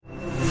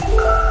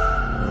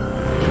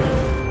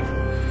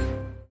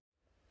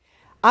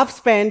I've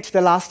spent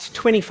the last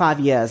 25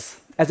 years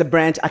as a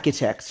brand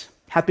architect,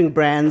 helping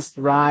brands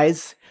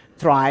rise,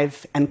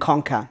 thrive, and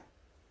conquer.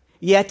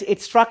 Yet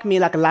it struck me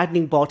like a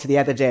lightning bolt the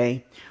other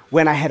day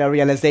when I had a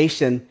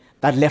realization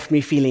that left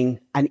me feeling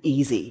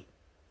uneasy.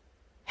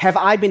 Have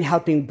I been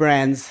helping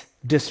brands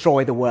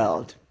destroy the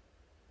world?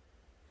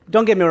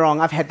 Don't get me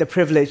wrong, I've had the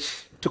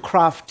privilege to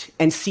craft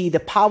and see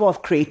the power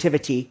of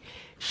creativity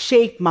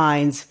shape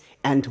minds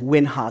and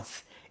win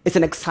hearts. It's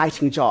an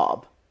exciting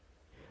job.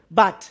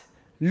 But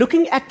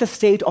looking at the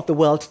state of the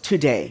world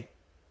today,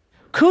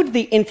 could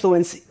the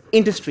influence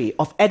industry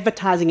of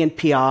advertising and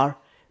PR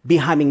be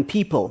harming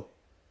people,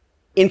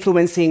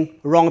 influencing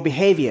wrong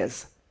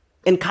behaviors,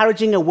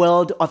 encouraging a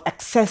world of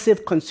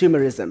excessive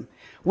consumerism,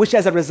 which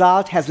as a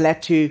result has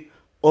led to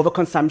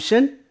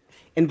overconsumption,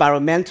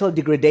 environmental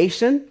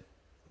degradation,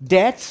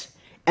 debt,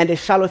 and a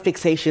shallow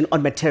fixation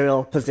on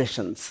material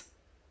possessions?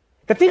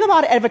 The thing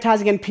about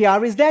advertising and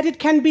PR is that it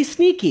can be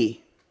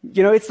sneaky.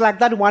 It's like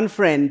that one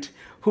friend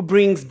who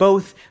brings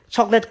both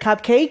chocolate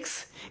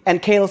cupcakes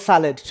and kale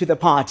salad to the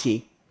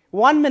party.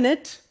 1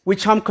 minute, we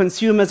charm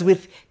consumers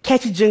with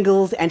catchy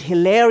jingles and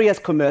hilarious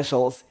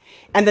commercials,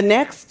 and the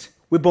next,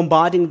 we're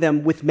bombarding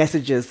them with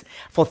messages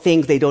for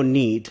things they don't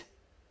need.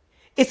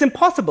 It's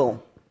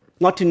impossible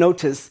not to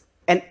notice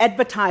an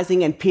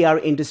advertising and PR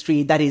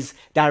industry that is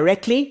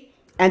directly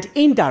and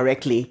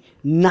indirectly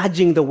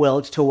nudging the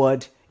world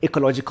toward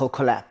ecological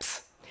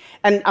collapse.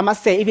 And I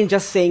must say, even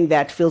just saying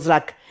that feels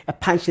like a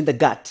punch in the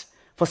gut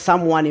for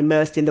someone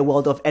immersed in the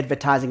world of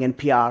advertising and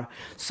PR.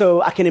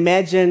 So I can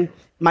imagine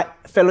my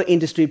fellow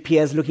industry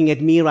peers looking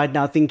at me right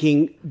now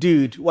thinking,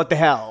 dude, what the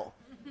hell?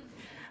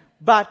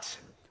 But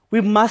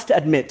we must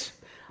admit,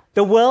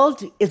 the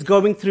world is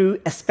going through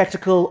a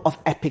spectacle of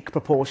epic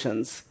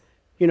proportions.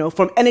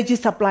 From energy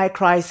supply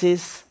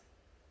crisis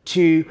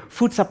to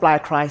food supply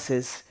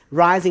crisis,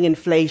 rising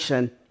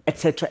inflation,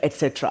 etc.,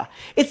 etc.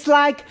 It's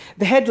like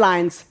the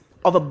headlines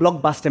of a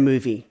blockbuster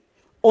movie.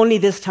 Only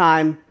this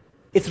time,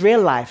 it's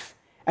real life,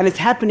 and it's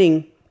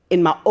happening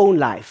in my own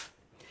life.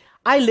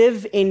 I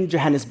live in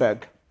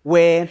Johannesburg,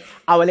 where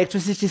our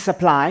electricity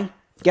supply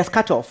gets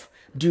cut off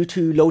due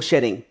to load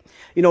shedding,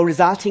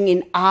 resulting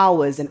in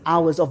hours and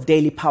hours of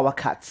daily power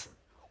cuts.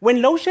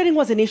 When load shedding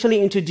was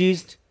initially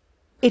introduced,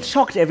 it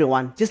shocked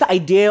everyone. Just the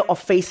idea of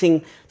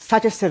facing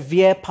such a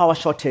severe power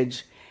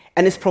shortage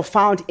and its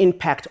profound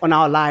impact on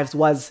our lives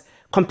was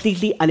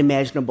completely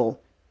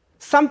unimaginable.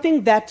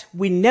 Something that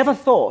we never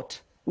thought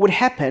would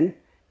happen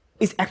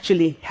is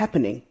actually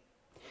happening.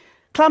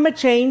 Climate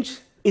change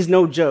is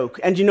no joke,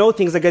 and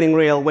things are getting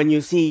real when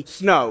you see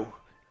snow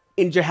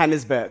in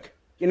Johannesburg.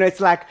 It's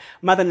like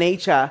Mother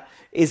Nature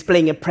is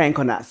playing a prank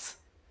on us.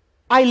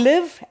 I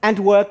live and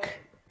work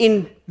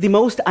in the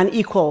most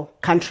unequal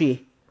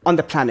country on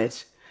the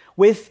planet,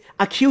 with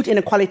acute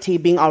inequality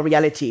being our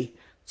reality.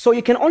 So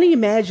you can only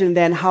imagine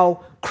then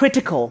how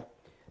critical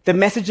the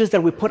messages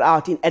that we put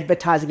out in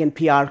advertising and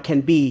PR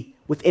can be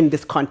within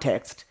this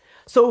context.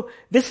 So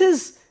this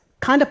is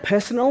kind of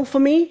personal for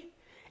me.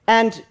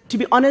 And to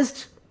be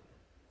honest,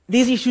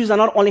 these issues are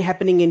not only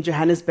happening in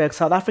Johannesburg,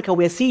 South Africa.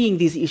 We're seeing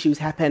these issues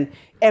happen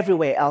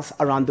everywhere else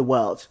around the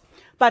world.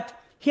 But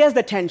here's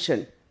the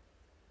tension.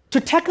 To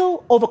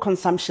tackle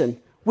overconsumption,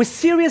 we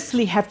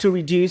seriously have to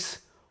reduce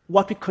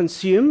what we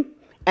consume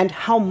and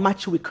how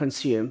much we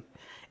consume.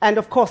 And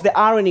of course, the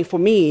irony for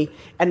me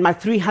and my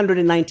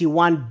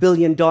 $391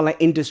 billion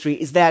industry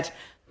is that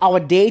our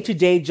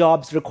day-to-day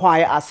jobs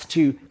require us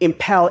to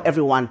impel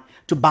everyone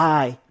to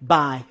buy,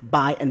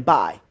 and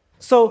buy.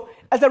 So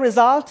as a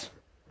result,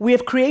 we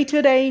have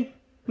created a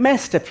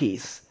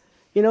masterpiece,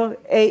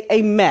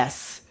 a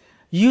mess,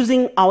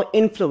 using our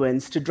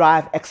influence to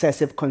drive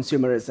excessive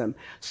consumerism.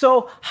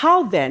 So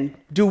how then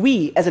do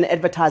we, as an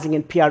advertising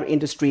and PR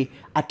industry,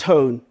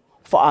 atone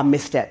for our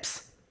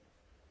missteps?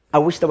 I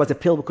wish there was a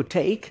pill we could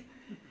take,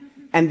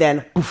 and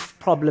then, poof,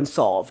 problem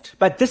solved.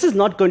 But this is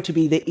not going to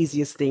be the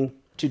easiest thing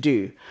to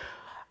do.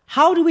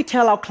 How do we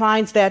tell our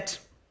clients that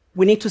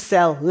we need to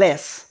sell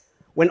less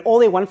when all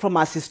they want from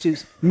us is to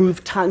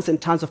move tons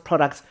and tons of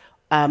products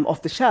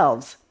off the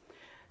shelves?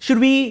 Should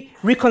we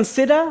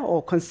reconsider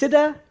or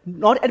consider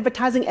not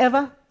advertising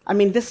ever? I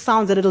mean, this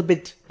sounds a little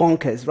bit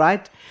bonkers,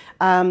 right?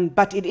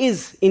 But it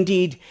is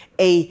indeed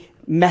a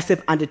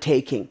massive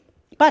undertaking.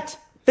 But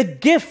the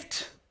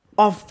gift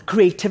of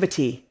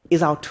creativity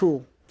is our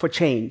tool for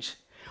change.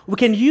 We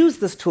can use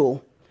this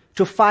tool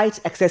to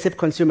fight excessive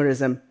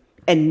consumerism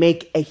and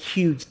make a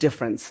huge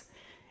difference.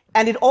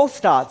 And it all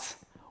starts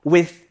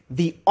with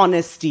the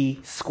honesty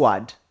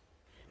squad.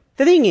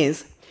 The thing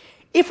is,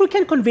 if we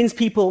can convince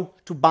people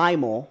to buy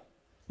more,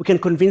 we can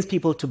convince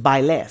people to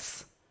buy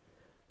less,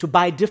 to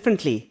buy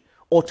differently,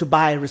 or to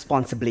buy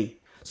responsibly.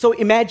 So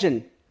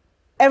imagine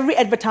every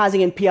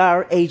advertising and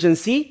PR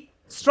agency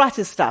struts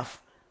its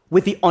stuff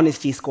with the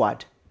honesty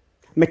squad,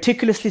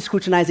 meticulously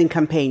scrutinizing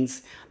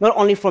campaigns, not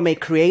only from a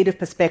creative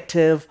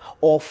perspective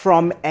or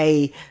from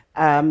a,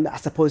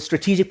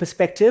 strategic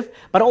perspective,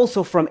 but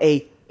also from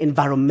an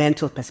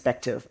environmental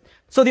perspective.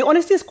 So the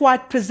Honesty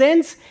Squad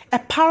presents a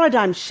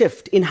paradigm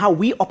shift in how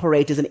we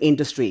operate as an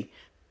industry.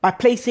 by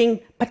placing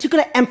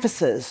particular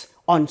emphasis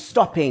on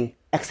stopping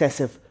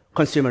excessive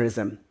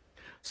consumerism.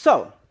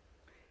 So,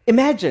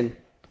 imagine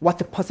what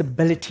the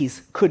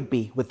possibilities could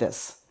be with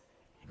this.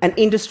 An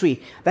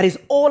industry that is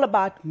all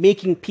about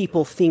making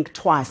people think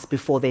twice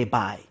before they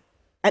buy.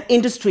 An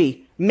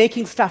industry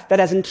making stuff that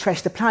doesn't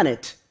trash the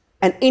planet.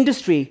 An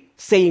industry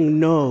saying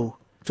no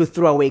to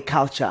throwaway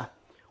culture.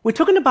 We're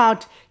talking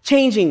about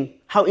changing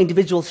how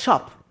individuals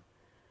shop,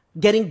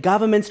 getting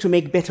governments to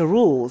make better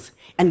rules,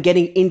 and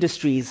getting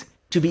industries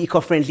to be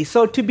eco-friendly.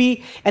 So to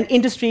be an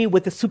industry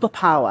with the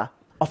superpower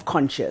of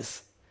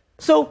conscious.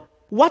 So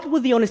what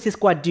would the Honesty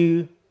Squad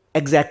do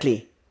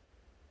exactly?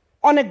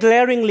 On a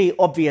glaringly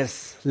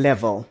obvious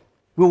level,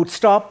 we would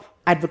stop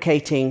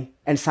advocating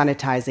and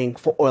sanitizing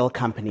for oil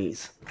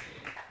companies.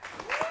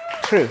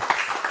 True.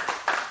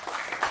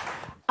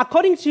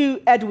 According to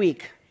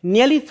Adweek,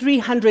 nearly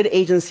 300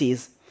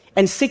 agencies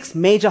and 6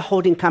 major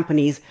holding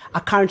companies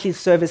are currently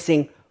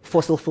servicing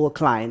fossil fuel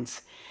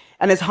clients.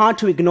 And it's hard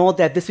to ignore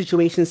that this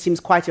situation seems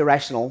quite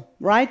irrational,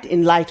 right?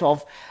 In light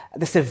of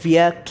the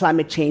severe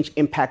climate change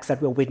impacts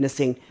that we're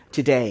witnessing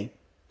today.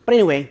 But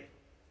anyway,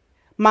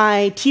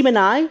 my team and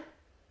I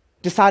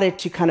decided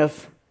to kind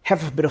of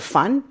have a bit of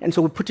fun. And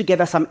so we put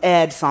together some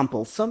ad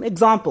samples, some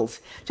examples,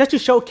 just to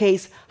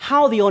showcase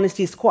how the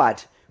Honesty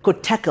Squad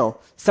could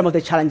tackle some of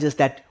the challenges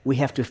that we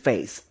have to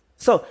face.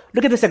 So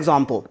look at this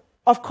example.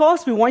 Of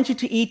course, we want you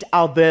to eat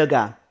our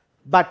burger,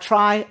 but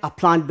try a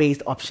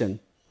plant-based option.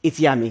 It's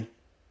yummy.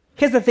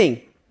 Here's the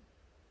thing.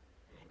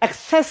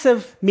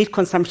 Excessive meat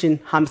consumption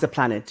harms the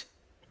planet.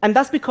 And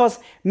that's because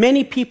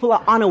many people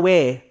are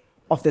unaware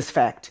of this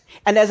fact.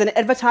 And as an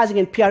advertising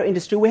and PR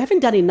industry, we haven't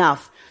done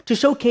enough to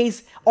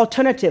showcase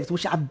alternatives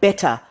which are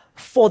better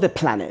for the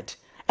planet.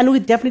 And we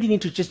definitely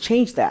need to just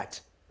change that.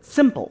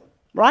 Simple,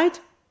 right?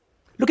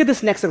 Look at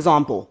this next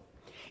example.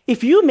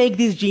 If you make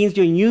these jeans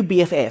your new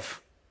BFF,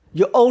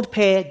 your old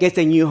pair gets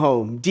a new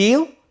home.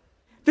 Deal?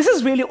 This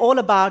is really all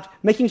about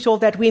making sure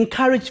that we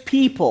encourage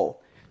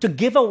people to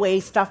give away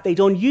stuff they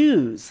don't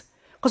use.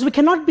 Because we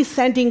cannot be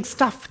sending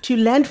stuff to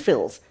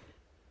landfills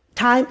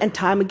time and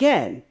time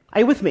again. Are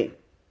you with me?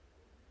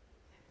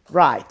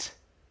 Right.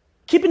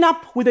 Keeping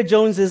up with the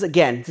Joneses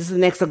again. This is the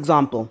next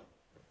example.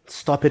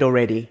 Stop it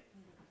already.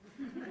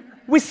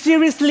 We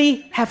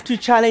seriously have to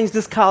challenge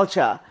this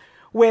culture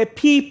where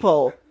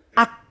people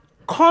are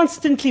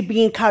constantly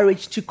being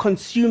encouraged to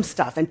consume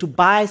stuff and to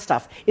buy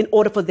stuff in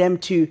order for them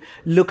to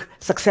look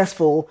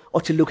successful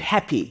or to look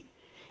happy.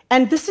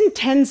 And this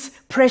intense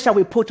pressure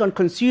we put on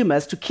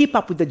consumers to keep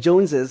up with the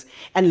Joneses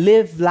and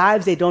live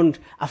lives they don't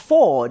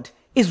afford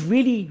is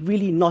really,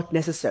 really not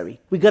necessary.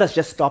 We gotta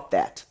just stop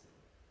that.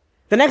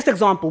 The next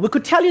example, we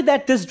could tell you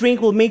that this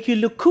drink will make you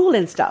look cool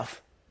and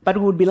stuff, but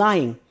we would be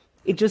lying.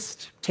 It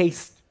just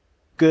tastes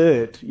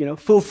good,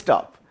 full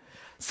stop.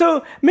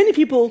 So many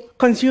people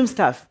consume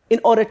stuff in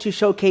order to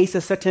showcase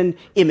a certain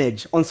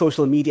image on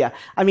social media.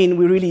 I mean,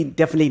 we really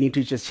definitely need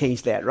to just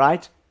change that,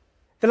 right?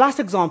 The last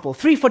example,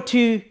 3 for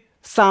 2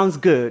 sounds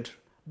good,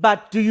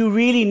 but do you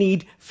really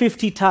need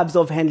 50 tubs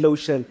of hand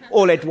lotion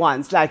all at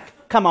once?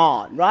 Like, come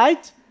on,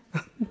 right?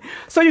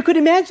 So you could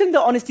imagine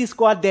the Honesty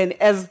Squad then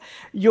as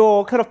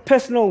your kind of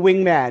personal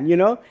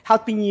wingman,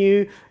 helping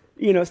you,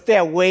 stay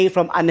away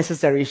from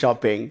unnecessary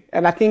shopping.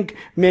 And I think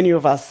many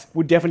of us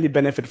would definitely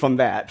benefit from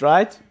that,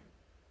 right?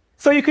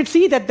 So you could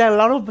see that there are a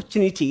lot of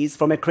opportunities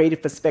from a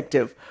creative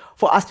perspective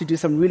for us to do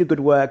some really good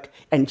work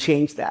and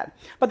change that.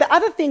 But the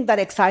other thing that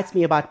excites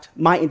me about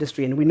my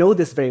industry, and we know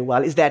this very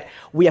well, is that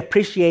we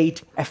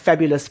appreciate a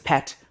fabulous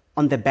pat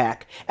on the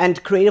back.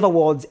 And creative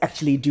awards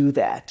actually do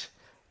that.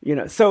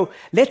 So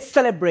let's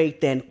celebrate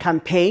then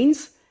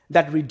campaigns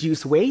that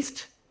reduce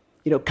waste,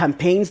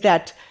 campaigns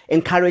that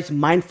encourage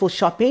mindful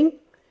shopping,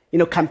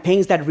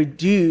 campaigns that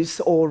reduce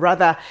or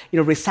rather,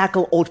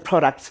 recycle old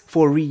products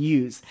for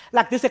reuse.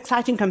 Like this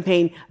exciting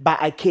campaign by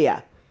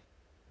IKEA.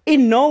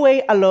 In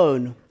Norway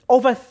alone,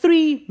 over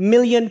 3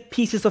 million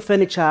pieces of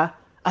furniture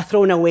are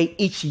thrown away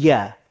each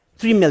year.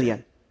 3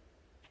 million.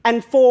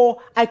 And for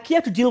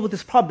IKEA to deal with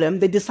this problem,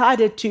 they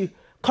decided to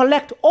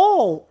collect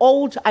all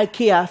old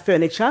IKEA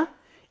furniture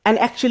and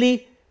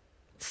actually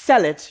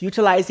sell it,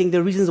 utilizing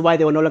the reasons why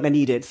they were no longer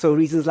needed. So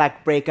reasons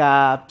like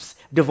breakups,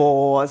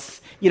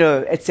 divorce,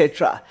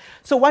 etc.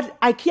 So what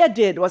IKEA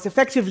did was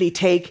effectively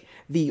take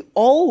the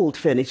old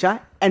furniture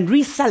and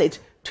resell it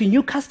to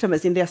new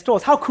customers in their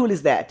stores. How cool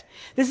is that?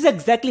 This is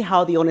exactly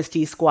how the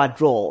Honesty Squad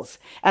rolls.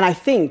 And I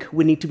think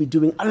we need to be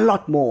doing a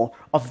lot more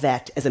of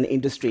that as an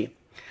industry.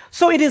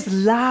 So it is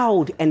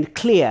loud and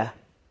clear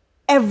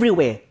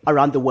everywhere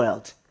around the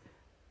world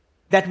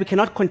that we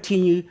cannot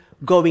continue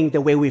going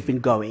the way we've been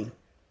going.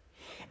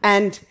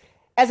 And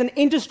as an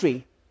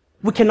industry,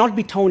 we cannot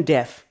be tone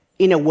deaf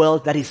in a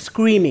world that is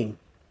screaming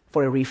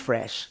for a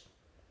refresh.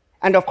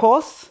 And of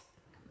course,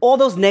 all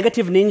those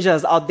negative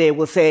ninjas out there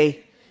will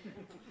say,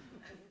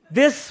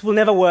 this will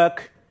never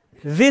work,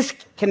 this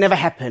can never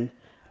happen.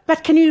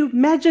 But can you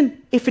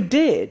imagine if it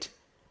did?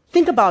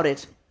 Think about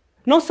it.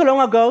 Not so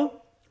long ago,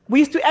 we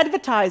used to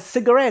advertise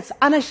cigarettes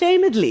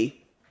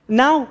unashamedly.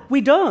 Now we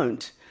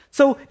don't.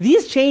 So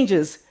these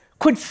changes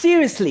could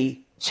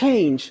seriously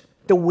change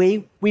the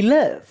way we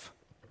live.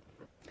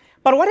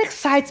 But what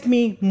excites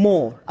me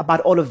more about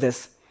all of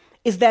this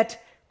is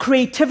that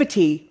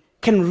creativity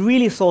can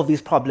really solve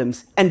these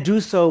problems and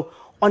do so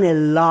on a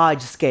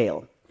large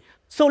scale.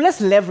 So let's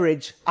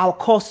leverage our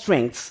core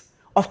strengths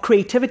of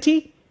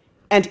creativity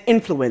and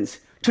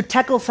influence to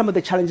tackle some of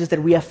the challenges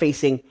that we are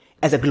facing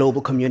as a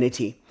global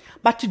community.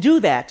 But to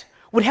do that,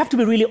 we'd have to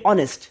be really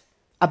honest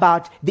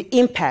about the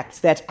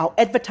impacts that our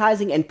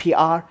advertising and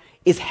PR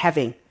is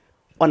having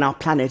on our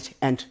planet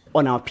and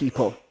on our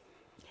people.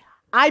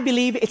 I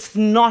believe it's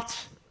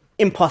not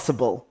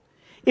impossible,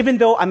 even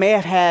though I may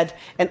have had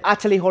an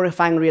utterly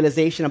horrifying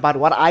realization about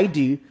what I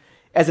do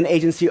as an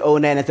agency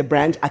owner and as a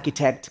brand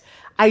architect.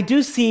 I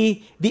do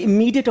see the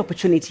immediate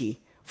opportunity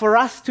for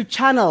us to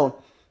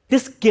channel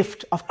this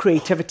gift of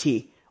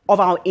creativity of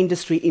our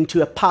industry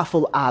into a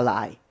powerful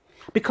ally.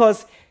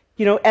 Because,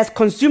 as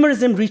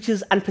consumerism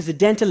reaches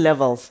unprecedented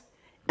levels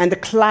and the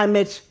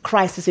climate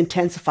crisis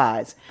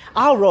intensifies,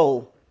 our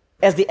role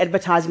as the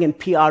advertising and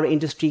PR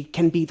industry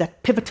can be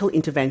that pivotal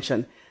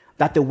intervention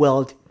that the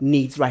world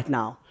needs right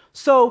now.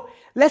 So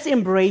let's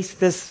embrace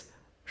this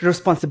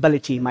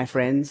responsibility, my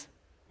friends,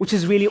 which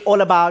is really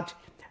all about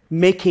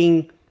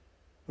making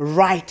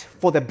right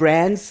for the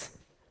brands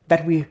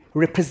that we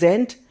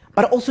represent,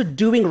 but also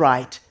doing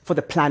right for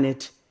the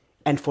planet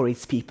and for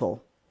its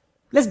people.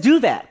 Let's do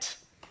that.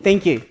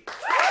 Thank you.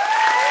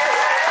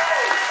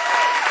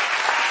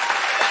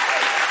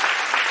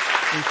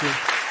 Thank you.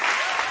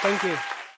 Thank you.